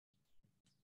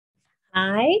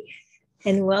Hi,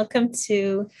 and welcome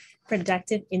to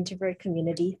Productive Introvert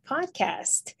Community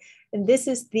Podcast. And this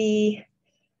is the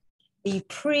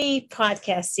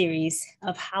pre-podcast series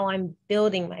of how I'm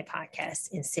building my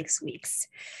podcast in 6 weeks.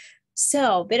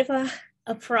 So a bit of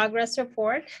a progress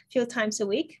report, a few times a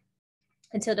week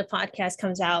until the podcast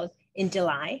comes out in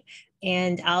July.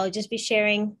 And I'll just be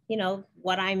sharing,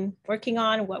 what I'm working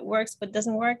on, what works, what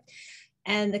doesn't work,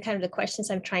 and the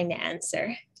questions I'm trying to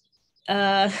answer.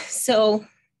 So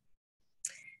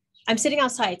I'm sitting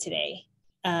outside today,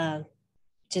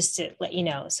 just to let you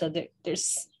know. So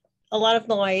there's a lot of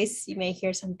noise. You may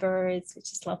hear some birds,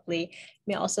 which is lovely. You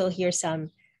may also hear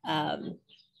some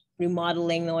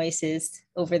remodeling noises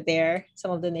over there.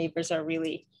 Some of the neighbors they're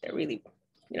really,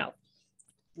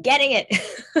 getting it.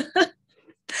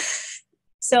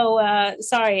 So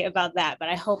sorry about that, but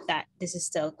I hope that this is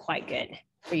still quite good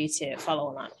for you to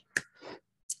follow along.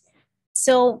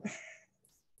 So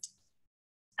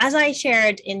as I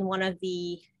shared in one of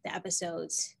the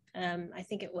episodes, I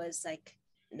think it was like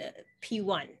the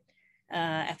P1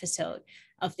 episode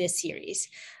of this series.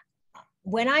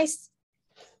 When I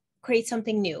create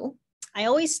something new, I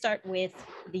always start with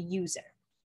the user.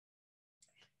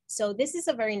 So this is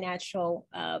a very natural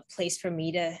place for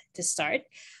me to start,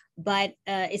 but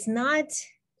it's not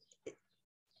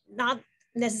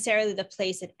necessarily the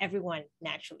place that everyone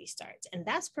naturally starts, and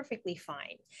that's perfectly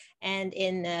fine. And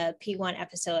in the P1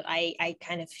 episode, I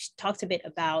kind of talked a bit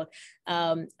about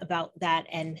that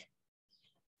and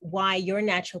why your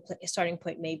natural starting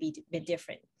point may be a bit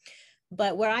different.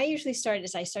 But where I usually start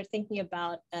is I start thinking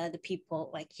about the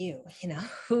people like you,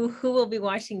 who will be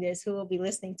watching this, who will be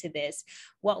listening to this.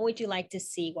 What would you like to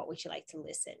see? What would you like to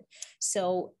listen?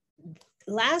 So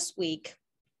last week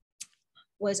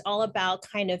was all about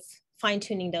kind of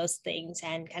fine-tuning those things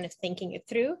and kind of thinking it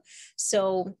through.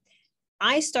 So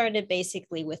I started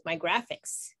basically with my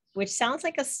graphics, which sounds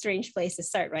like a strange place to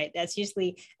start, right? That's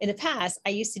usually, in the past,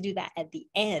 I used to do that at the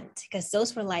end because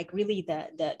those were like really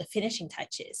the finishing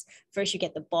touches. First, you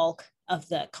get the bulk of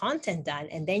the content done,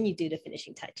 and then you do the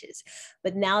finishing touches.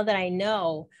 But now that I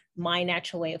know my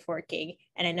natural way of working,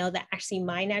 and I know that actually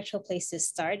my natural place to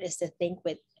start is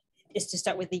to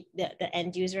start with the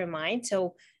end user in mind.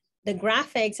 So the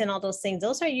graphics and all those things,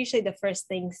 those are usually the first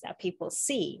things that people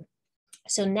see.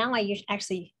 So now I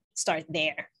actually start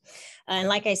there. And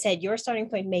like I said, your starting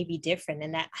point may be different,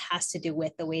 and that has to do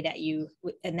with the way that you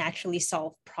naturally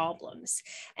solve problems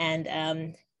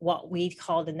and what we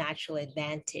call the natural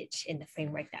advantage in the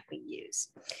framework that we use.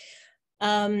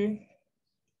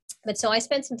 But so I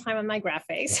spent some time on my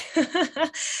graphics.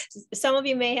 Some of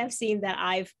you may have seen that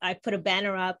I put a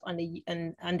banner up on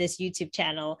this YouTube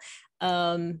channel.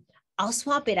 I'll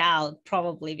swap it out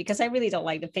probably because I really don't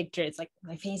like the picture. It's like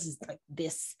my face is like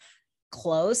this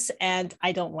close and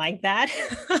I don't like that.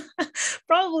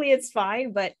 Probably it's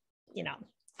fine, but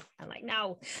I'm like,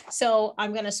 no. So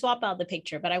I'm going to swap out the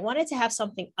picture, but I wanted to have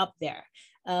something up there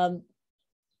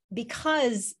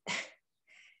because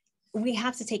we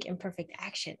have to take imperfect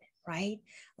action, right?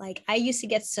 Like I used to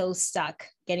get so stuck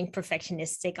getting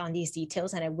perfectionistic on these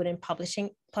details, and I wouldn't publish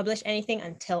anything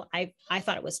until I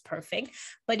thought it was perfect.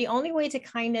 But the only way to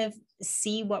kind of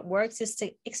see what works is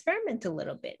to experiment a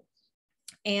little bit.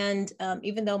 And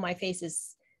even though my face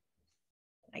is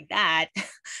like that,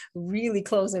 really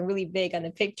close and really big on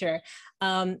the picture,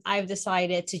 I've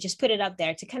decided to just put it up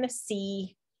there to kind of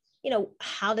see,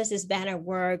 how does this banner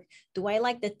work? Do I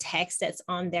like the text that's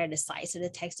on there, the size of the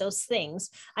text, those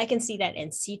things? I can see that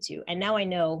in situ. And now I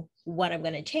know what I'm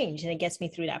going to change. And it gets me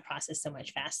through that process so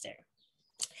much faster.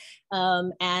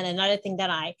 And another thing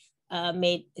that I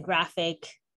made, the graphic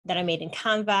that I made in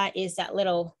Canva, is that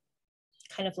little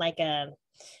kind of like a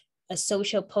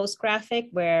social post graphic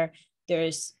where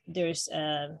there's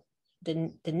the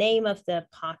name of the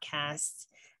podcast,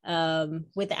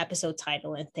 with the episode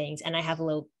title and things. And I have a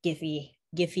little gify,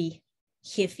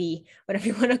 whatever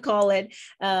you want to call it,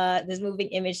 this moving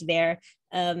image there,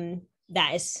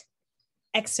 that is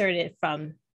excerpted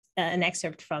from an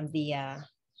excerpt from the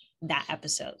that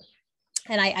episode.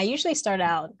 And I usually start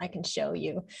out, I can show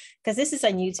you, because this is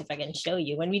on YouTube, I can show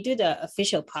you. When we do the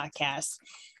official podcast,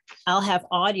 I'll have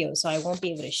audio, so I won't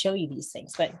be able to show you these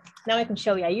things. But now I can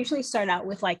show you. I usually start out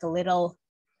with like a little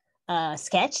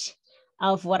sketch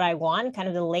of what I want, kind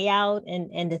of the layout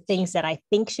and the things that I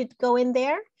think should go in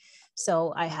there.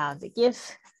 So I have the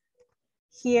GIF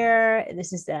here.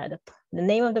 This is the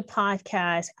name of the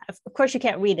podcast. Of course, you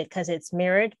can't read it because it's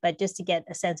mirrored, but just to get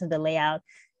a sense of the layout,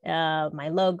 my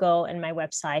logo and my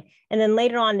website. And then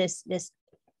later on, this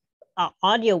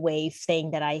audio wave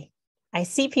thing that I I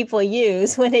see people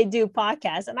use when they do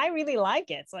podcasts, and I really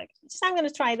like it. It's like, I'm going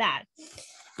to try that.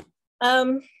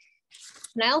 And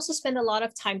I also spend a lot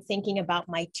of time thinking about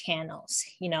my channels,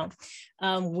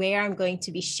 where I'm going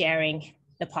to be sharing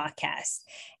the podcast.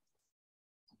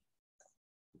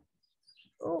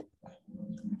 Oh.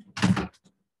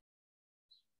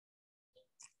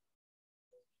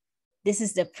 This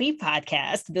is the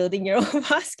pre-podcast, building your own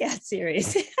podcast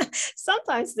series.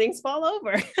 Sometimes things fall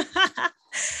over.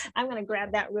 I'm going to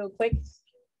grab that real quick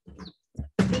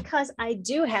because I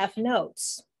do have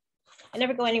notes. I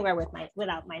never go anywhere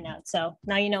without my notes. So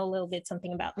now you know a little bit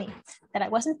something about me that I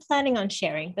wasn't planning on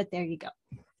sharing, but there you go.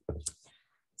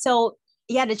 So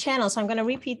yeah, the channels, so I'm going to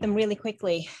repeat them really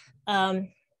quickly.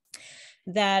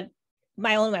 That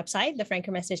my own website,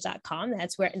 thefrankermessage.com,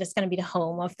 that's going to be the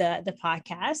home of the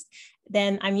podcast.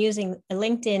 Then I'm using a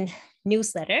LinkedIn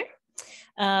newsletter,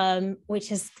 which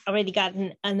has already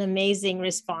gotten an amazing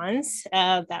response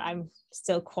that I'm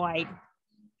still quite...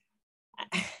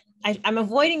 I'm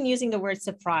avoiding using the word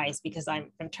surprise because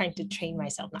I'm trying to train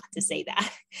myself not to say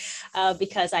that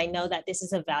because I know that this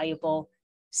is a valuable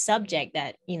subject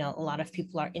that, a lot of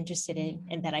people are interested in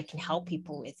and that I can help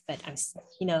people with. But I'm,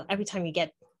 every time you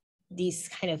get these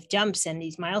kind of jumps and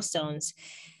these milestones,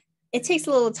 it takes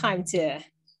a little time to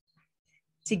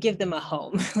give them a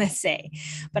home, let's say.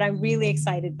 But I'm really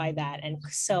excited by that and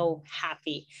so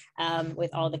happy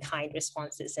with all the kind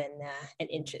responses and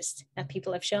interest that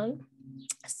people have shown.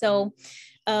 So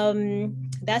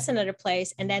that's another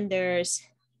place. And then there's,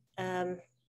 I'm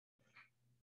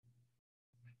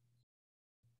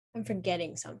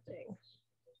forgetting something.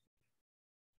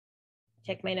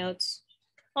 Check my notes.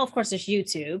 Oh, of course, there's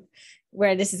YouTube,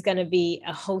 where this is going to be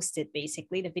hosted,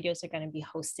 basically. The videos are going to be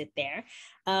hosted there.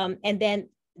 And then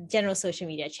general social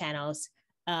media channels,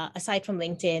 aside from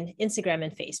LinkedIn, Instagram,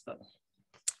 and Facebook.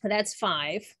 So that's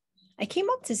 5. I came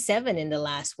up to 7 in the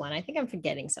last one. I think I'm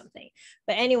forgetting something.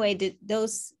 But anyway,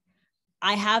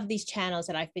 I have these channels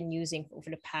that I've been using over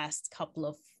the past couple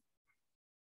of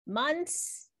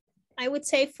months, I would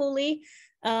say fully,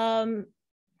 2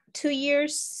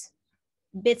 years,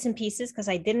 bits and pieces, because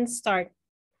I didn't start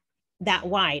that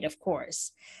wide, of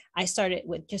course. I started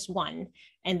with just one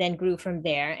and then grew from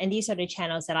there. And these are the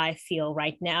channels that I feel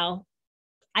right now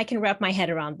I can wrap my head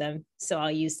around them. So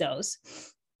I'll use those.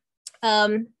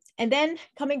 And then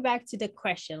coming back to the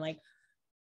question, like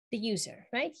the user,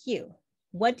 right?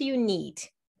 What do you need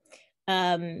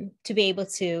to be able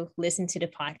to listen to the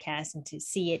podcast and to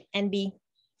see it and be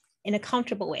in a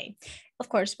comfortable way? Of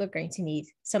course, we're going to need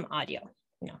some audio,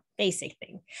 basic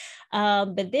thing.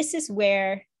 But this is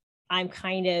where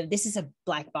this is a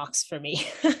black box for me.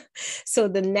 So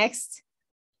the next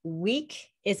week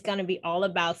is going to be all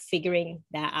about figuring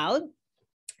that out.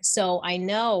 So I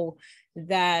know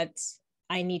that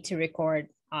I need to record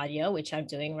audio, which I'm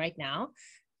doing right now.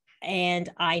 And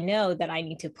I know that I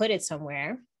need to put it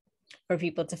somewhere for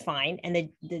people to find. And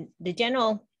the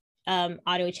general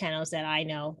audio channels that I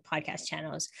know, podcast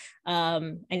channels,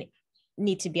 and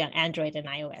need to be on Android and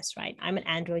iOS, right? I'm an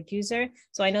Android user,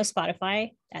 so I know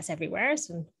Spotify, that's everywhere.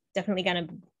 So I'm definitely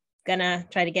gonna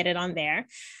try to get it on there.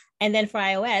 And then for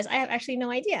iOS, I have actually no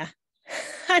idea.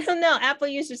 I don't know. Apple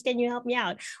users, can you help me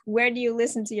out? Where do you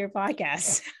listen to your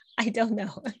podcasts? I don't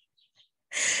know.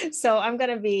 So I'm going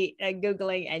to be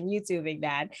Googling and YouTubing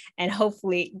that and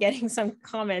hopefully getting some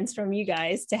comments from you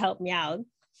guys to help me out.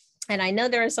 And I know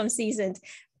there are some seasoned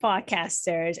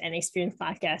podcasters and experienced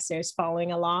podcasters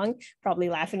following along, probably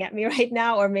laughing at me right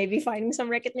now, or maybe finding some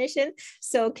recognition.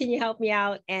 So can you help me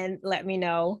out and let me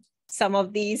know some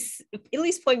of these, at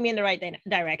least point me in the right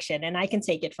direction, and I can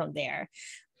take it from there.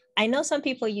 I know some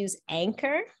people use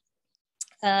Anchor,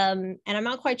 and I'm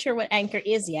not quite sure what Anchor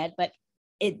is yet, but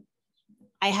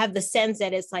I have the sense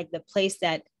that it's like the place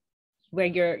that where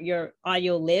your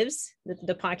audio lives,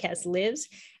 the podcast lives,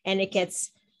 and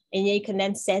you can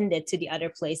then send it to the other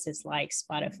places like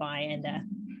Spotify and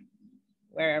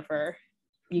wherever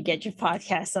you get your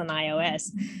podcasts on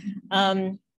iOS.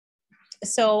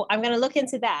 So I'm going to look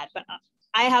into that, but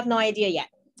I have no idea yet.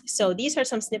 So these are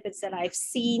some snippets that I've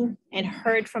seen and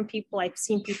heard from people. I've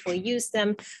seen people use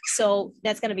them. So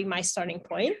that's going to be my starting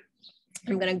point.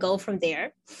 I'm going to go from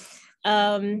there.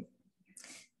 The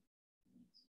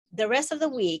rest of the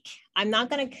week, I'm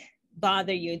not going to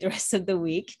bother you the rest of the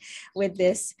week with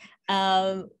this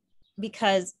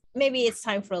because maybe it's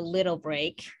time for a little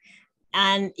break,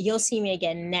 and you'll see me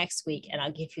again next week and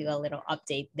I'll give you a little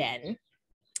update then.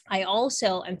 I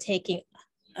also am taking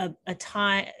a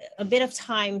bit of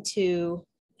time to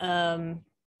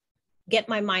get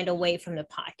my mind away from the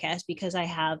podcast because I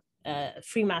have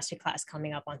free masterclass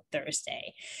coming up on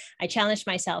Thursday. I challenged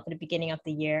myself at the beginning of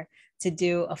the year to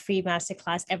do a free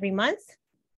masterclass every month.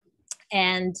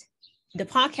 And the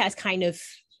podcast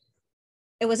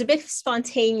it was a bit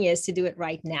spontaneous to do it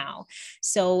right now.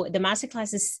 So the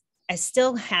masterclass is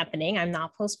still happening. I'm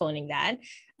not postponing that.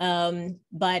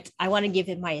 But I want to give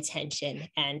it my attention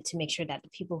and to make sure that the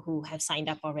people who have signed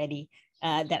up already,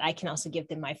 that I can also give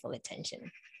them my full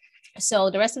attention.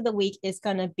 So the rest of the week is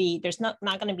going to be, there's not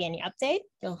going to be any update.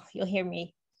 You'll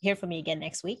hear from me again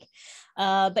next week.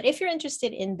 But if you're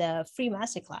interested in the free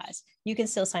masterclass, you can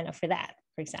still sign up for that,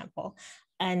 for example.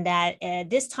 And that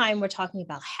this time we're talking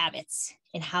about habits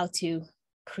and how to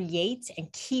create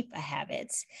and keep a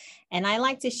habit. And I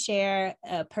like to share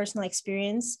a personal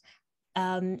experience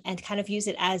and kind of use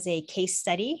it as a case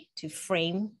study to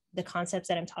frame the concepts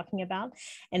that I'm talking about.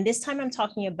 And this time I'm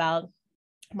talking about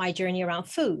my journey around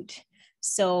food.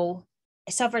 So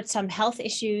I suffered some health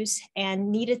issues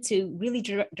and needed to really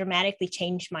dramatically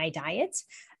change my diet.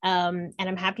 And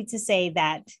I'm happy to say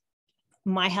that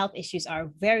my health issues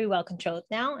are very well controlled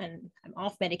now, and I'm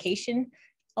off medication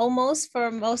almost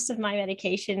for most of my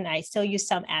medication. I still use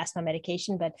some asthma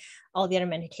medication, but all the other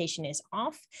medication is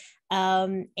off.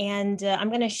 I'm going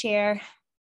to share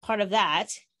part of that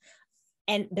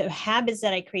and the habits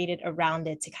that I created around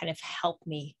it to kind of help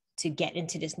me to get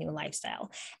into this new lifestyle,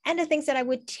 and the things that I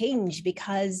would change,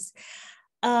 because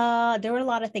there were a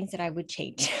lot of things that I would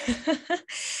change.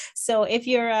 So if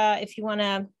you want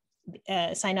to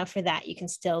sign up for that, you can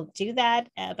still do that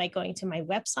by going to my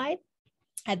website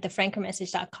at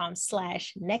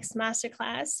thefrankermessage.com/next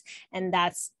masterclass. And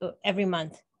that's every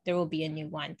month there will be a new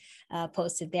one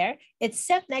posted there,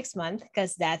 except next month,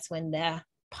 because that's when the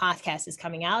podcast is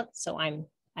coming out. So I'm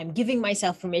giving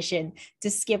myself permission to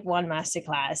skip one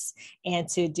masterclass and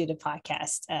to do the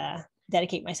podcast,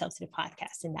 dedicate myself to the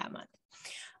podcast in that month.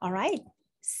 All right.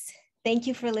 Thank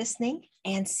you for listening,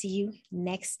 and see you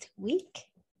next week.